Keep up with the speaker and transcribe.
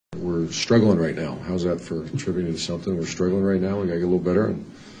We're struggling right now. How's that for contributing to something? We're struggling right now. We got to get a little better and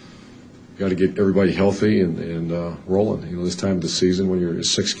got to get everybody healthy and rolling. You know, this time of the season when you're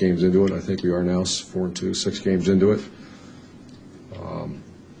 6 games into it, I think we are now 4-2, 6 games into it.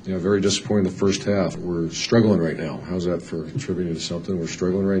 Very disappointing the first half. We're struggling right now. How's that for contributing to something? We're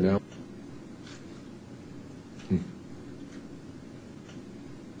struggling right now.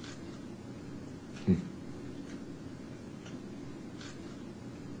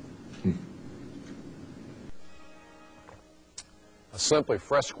 A Simply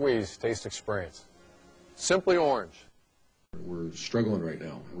Fresh Squeeze taste experience. Simply Orange. We're struggling right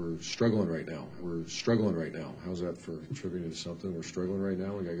now. We're struggling right now. We're struggling right now. How's that for contributing to something? We're struggling right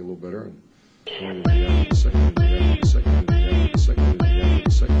now. We got to get a little better. And we're struggling right now. We're struggling right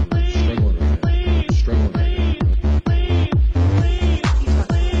now.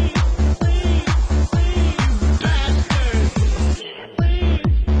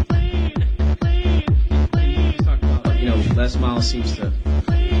 Les Miles seems to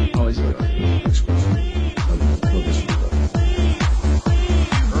always go. Next question.